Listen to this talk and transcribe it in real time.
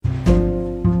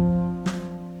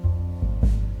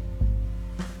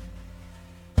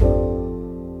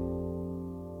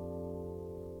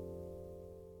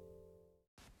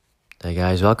Hi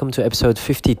guys, welcome to episode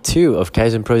 52 of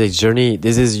Kaizen Project Journey.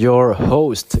 This is your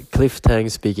host, Cliff Tang,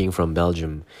 speaking from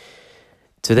Belgium.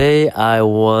 Today I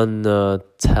want to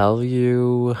tell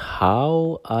you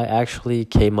how I actually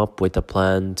came up with a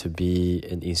plan to be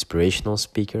an inspirational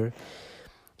speaker.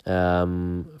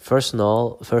 First and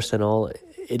all,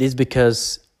 it is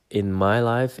because in my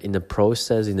life, in the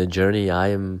process, in the journey I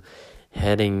am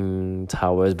heading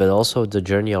towards, but also the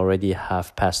journey I already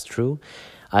have passed through,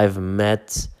 I've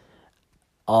met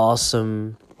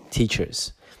awesome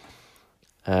teachers.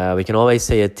 We can always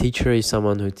say a teacher is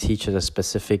someone who teaches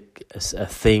a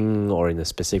thing or in a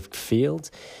specific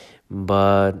field,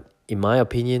 but in my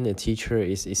opinion, a teacher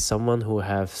is someone who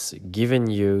has given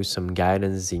you some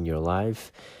guidance in your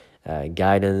life,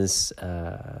 guidance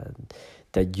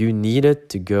that you needed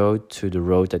to go to the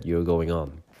road that you're going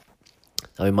on.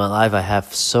 Now, in my life, I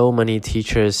have so many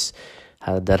teachers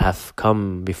that have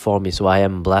come before me, so I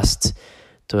am blessed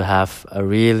to have a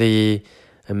really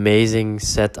amazing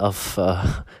set of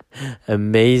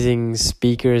amazing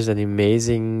speakers and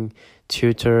amazing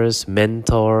tutors,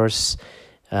 mentors,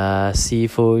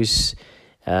 sifus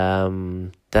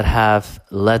that have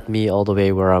led me all the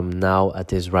way where I'm now at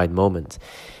this right moment.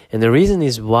 And the reason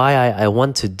is why I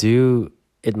want to do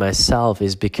it myself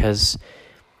is because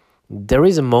there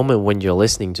is a moment when you're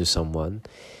listening to someone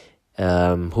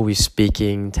who is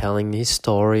speaking, telling his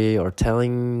story or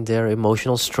telling their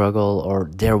emotional struggle or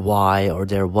their why or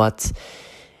their what.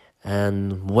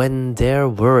 And when their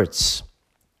words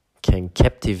can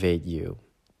captivate you,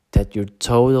 that you're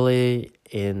totally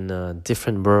in a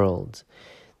different world,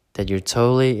 that you're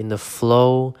totally in the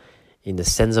flow, in the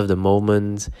sense of the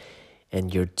moment,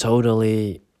 and you're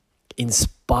totally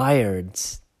inspired,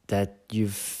 that you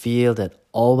feel that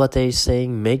all what they're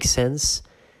saying makes sense,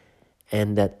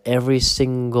 and that every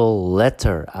single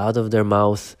letter out of their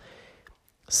mouth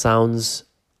sounds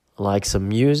like some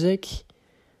music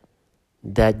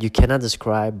that you cannot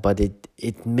describe, but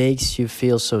it makes you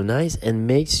feel so nice and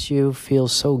makes you feel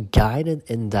so guided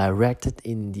and directed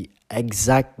in the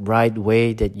exact right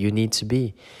way that you need to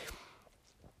be.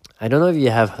 I don't know if you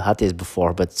have had this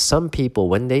before, but some people,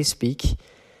 when they speak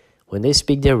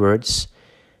their words,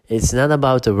 it's not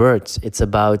about the words, it's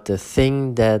about the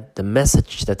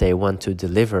message that they want to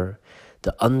deliver,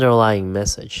 the underlying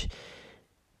message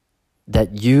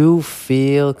that you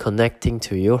feel connecting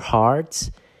to your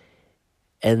heart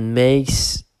and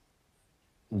makes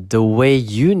the way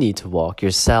you need to walk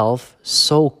yourself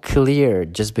so clear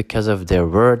just because of their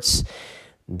words.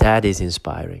 That is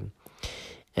inspiring.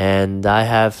 And I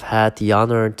have had the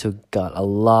honor to got a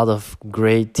lot of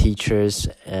great teachers,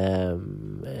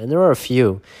 and there are a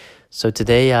few. So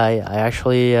today I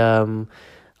actually,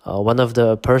 one of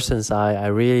the persons I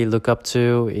really look up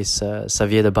to is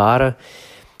Xavier de Barre.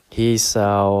 He's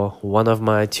one of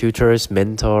my tutors,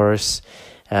 mentors,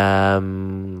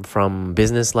 from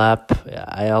Business Lab.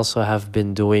 I also have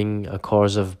been doing a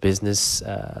course of business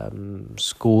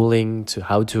schooling to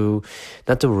how to,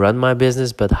 not to run my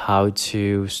business, but how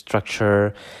to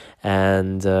structure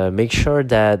and make sure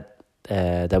that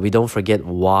we don't forget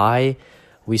why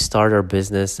we start our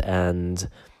business and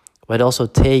what it also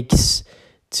takes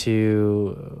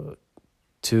to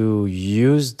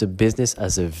use the business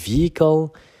as a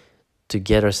vehicle to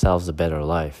get ourselves a better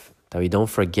life. That we don't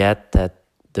forget that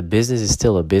the business is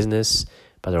still a business,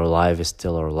 but our life is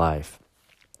still our life.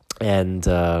 And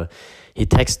he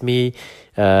texted me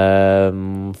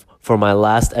for my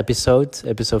last episode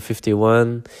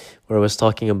 51, where I was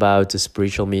talking about the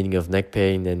spiritual meaning of neck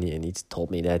pain, and he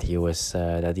told me that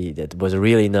that was a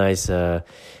really nice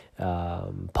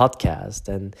podcast.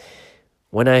 And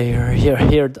when I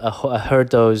heard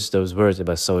those words, it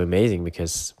was so amazing,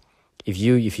 because if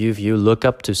you look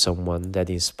up to someone that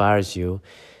inspires you,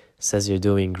 says you're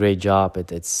doing a great job,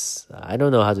 it's I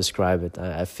don't know how to describe it.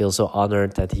 I feel so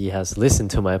honored that he has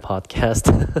listened to my podcast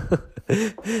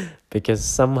because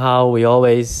somehow we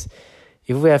always,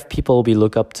 if we have people we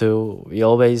look up to, we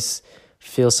always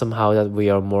feel somehow that we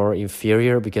are more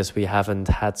inferior because we haven't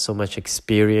had so much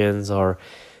experience, or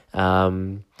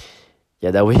that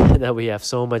we have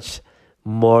so much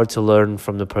more to learn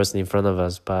from the person in front of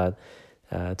us. But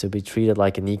to be treated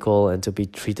like an equal and to be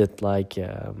treated like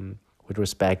with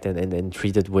respect and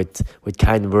treated with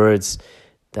kind words,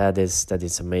 that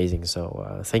is amazing.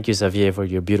 So thank you, Xavier, for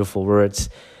your beautiful words.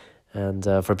 And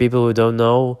for people who don't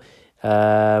know,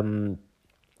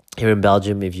 here in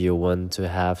Belgium, if you want to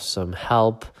have some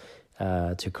help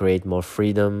to create more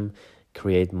freedom,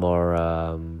 create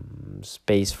more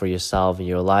space for yourself in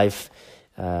your life,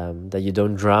 that you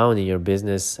don't drown in your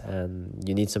business and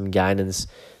you need some guidance,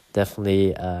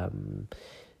 definitely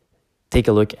take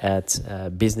a look at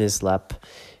Business Lab,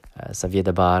 Xavier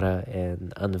de Barre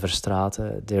and Anne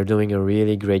Verstraeten. They're doing a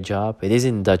really great job. It is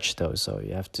in Dutch though, so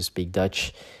you have to speak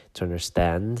Dutch to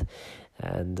understand.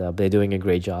 And they're doing a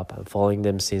great job. I'm following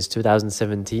them since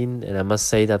 2017, and I must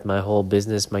say that my whole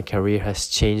business, my career has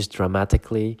changed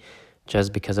dramatically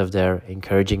just because of their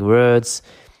encouraging words,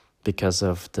 because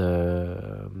of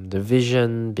the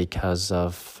vision, because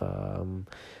of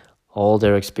all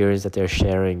their experience that they're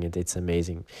sharing. It's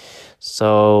amazing.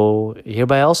 So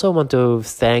hereby I also want to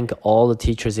thank all the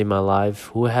teachers in my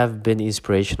life who have been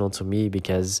inspirational to me,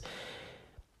 because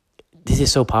this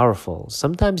is so powerful.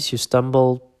 Sometimes you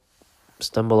stumble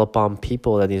upon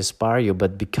people that inspire you,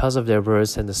 but because of their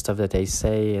words and the stuff that they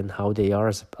say and how they are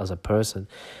as a person,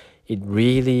 it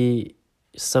really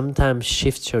sometimes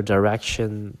shifts your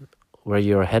direction where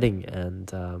you're heading.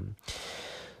 And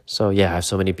so yeah, I have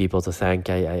so many people to thank.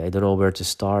 I don't know where to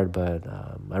start, but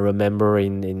I remember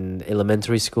in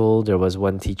elementary school there was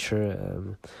one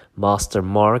teacher, Master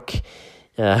Mark.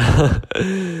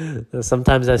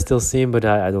 Sometimes I still see him, but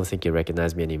I don't think he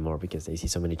recognizes me anymore because they see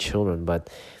so many children. But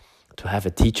to have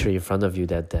a teacher in front of you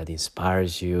that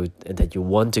inspires you and that you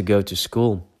want to go to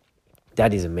school,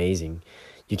 that is amazing.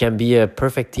 You can be a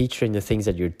perfect teacher in the things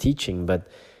that you're teaching, but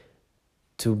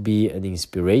to be an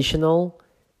inspirational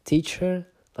teacher,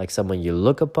 like someone you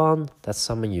look upon, that's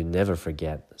someone you never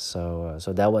forget. So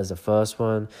that was the first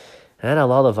one, and a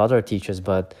lot of other teachers.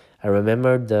 But I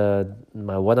remember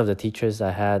one of the teachers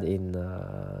I had in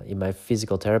my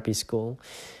physical therapy school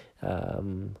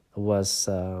was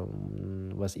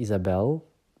Isabel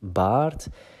Bart.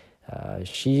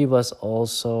 She was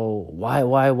also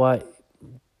why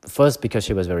first because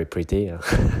she was very pretty,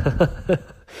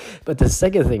 but the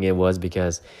second thing it was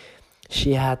because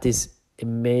she had this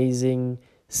amazing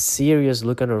serious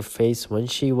look on her face when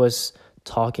she was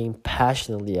talking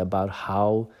passionately about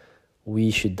how we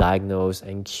should diagnose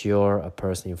and cure a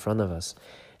person in front of us.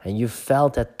 And you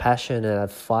felt that passion and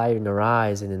that fire in her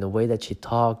eyes, and in the way that she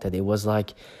talked, that it was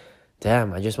like,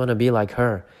 damn, I just want to be like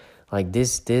her. Like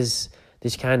this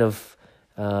kind of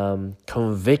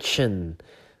conviction,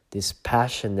 this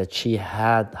passion that she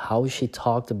had, how she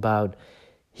talked about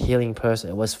healing person.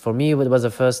 It was, for me, it was the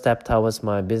first step towards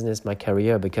my business, my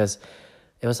career, because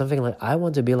it was something like, I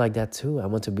want to be like that too. I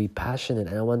want to be passionate,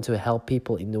 and I want to help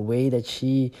people in the way that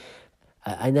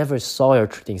I never saw her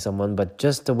treating someone, but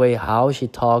just the way how she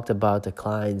talked about the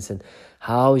clients and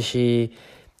how she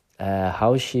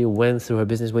went through her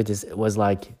business with this, it was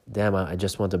like, damn, I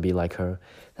just want to be like her.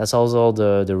 That's also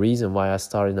the reason why I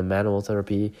started the manual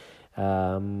therapy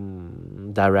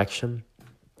direction.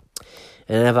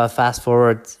 And if I fast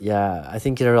forward, I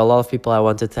think there are a lot of people I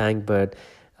want to thank, but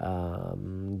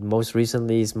most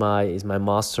recently is my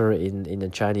master in the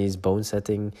Chinese bone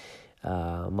setting,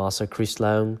 Master Chris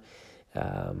Leung.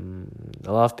 A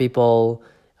lot of people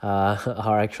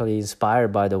are actually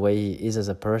inspired by the way he is as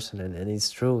a person, and it's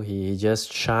true. He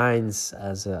just shines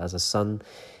as a sun,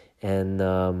 and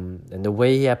the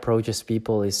way he approaches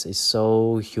people is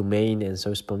so humane and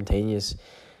so spontaneous.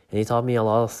 And he taught me a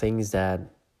lot of things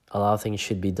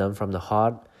should be done from the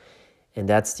heart, and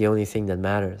that's the only thing that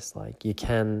matters. Like, you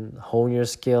can hone your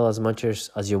skill as much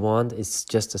as you want. It's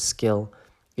just a skill.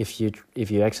 If you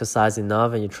exercise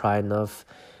enough and you try enough,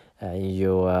 and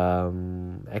you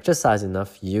exercise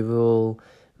enough, you will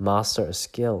master a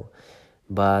skill.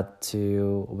 But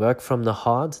to work from the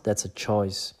heart, that's a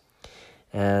choice.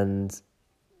 And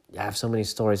I have so many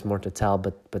stories more to tell,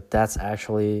 but that's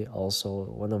actually also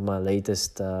one of my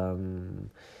latest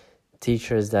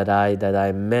teachers that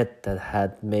I met that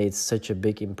had made such a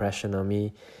big impression on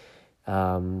me.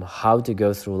 How to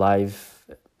go through life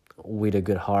with a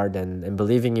good heart and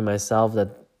believing in myself,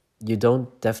 that you're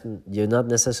not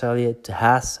necessarily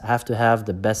have to have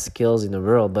the best skills in the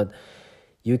world, but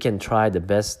you can try the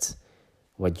best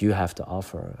what you have to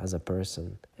offer as a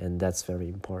person, and that's very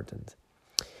important.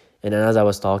 And then as I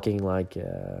was talking, like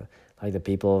the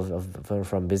people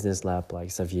from Business Lab, like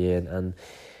Xavier, and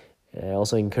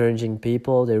also encouraging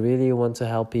people, they really want to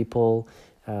help people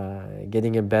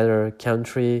getting a better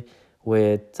country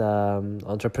with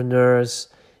entrepreneurs,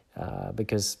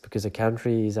 because the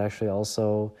country is actually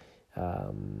also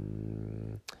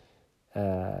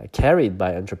carried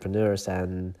by entrepreneurs,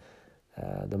 and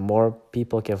the more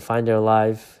people can find their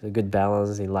life, a good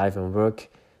balance in life and work,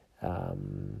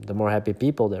 the more happy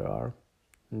people there are,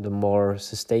 the more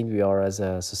sustained we are as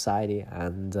a society.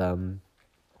 And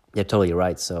you're totally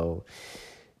right. So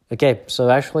okay, so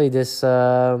actually this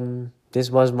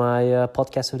was my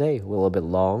podcast today, a little bit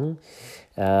long,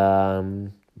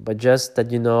 but just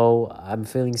that, I'm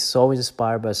feeling so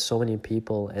inspired by so many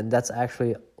people, and that's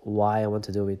actually why I want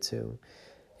to do it too.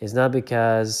 It's not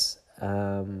because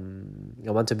I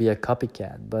want to be a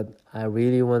copycat, but I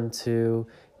really want to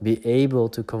be able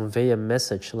to convey a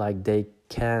message like they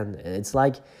can. It's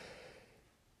like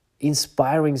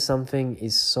inspiring something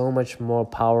is so much more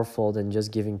powerful than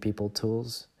just giving people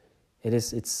tools.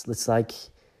 It's like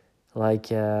it's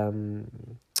like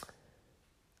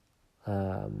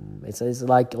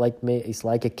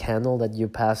a candle that you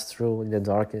pass through in the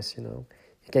darkness. You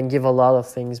can give a lot of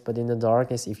things, but in the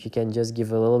darkness, if you can just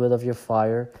give a little bit of your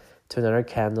fire to another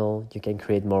candle, you can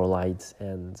create more light.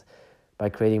 And by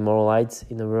creating more light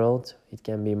in the world, it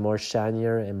can be more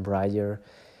shinier and brighter,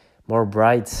 more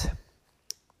bright,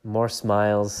 more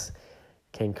smiles,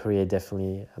 can create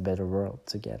definitely a better world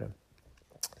together.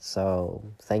 So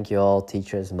thank you all,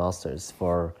 teachers, masters,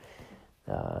 for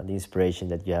the inspiration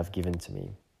that you have given to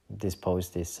me. This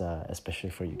post is especially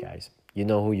for you guys. You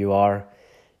know who you are.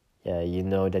 You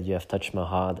know that you have touched my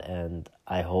heart, and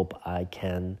I hope I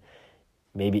can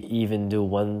maybe even do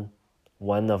one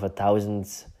of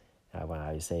 1,000.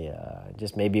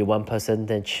 Just maybe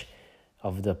 1%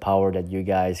 of the power that you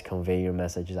guys convey your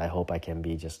messages. I hope I can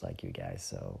be just like you guys.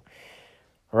 So,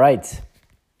 all right,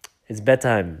 it's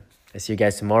bedtime. I see you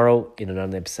guys tomorrow in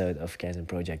another episode of Kaizen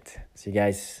Project. See you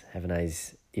guys. Have a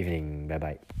nice evening.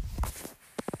 Bye-bye.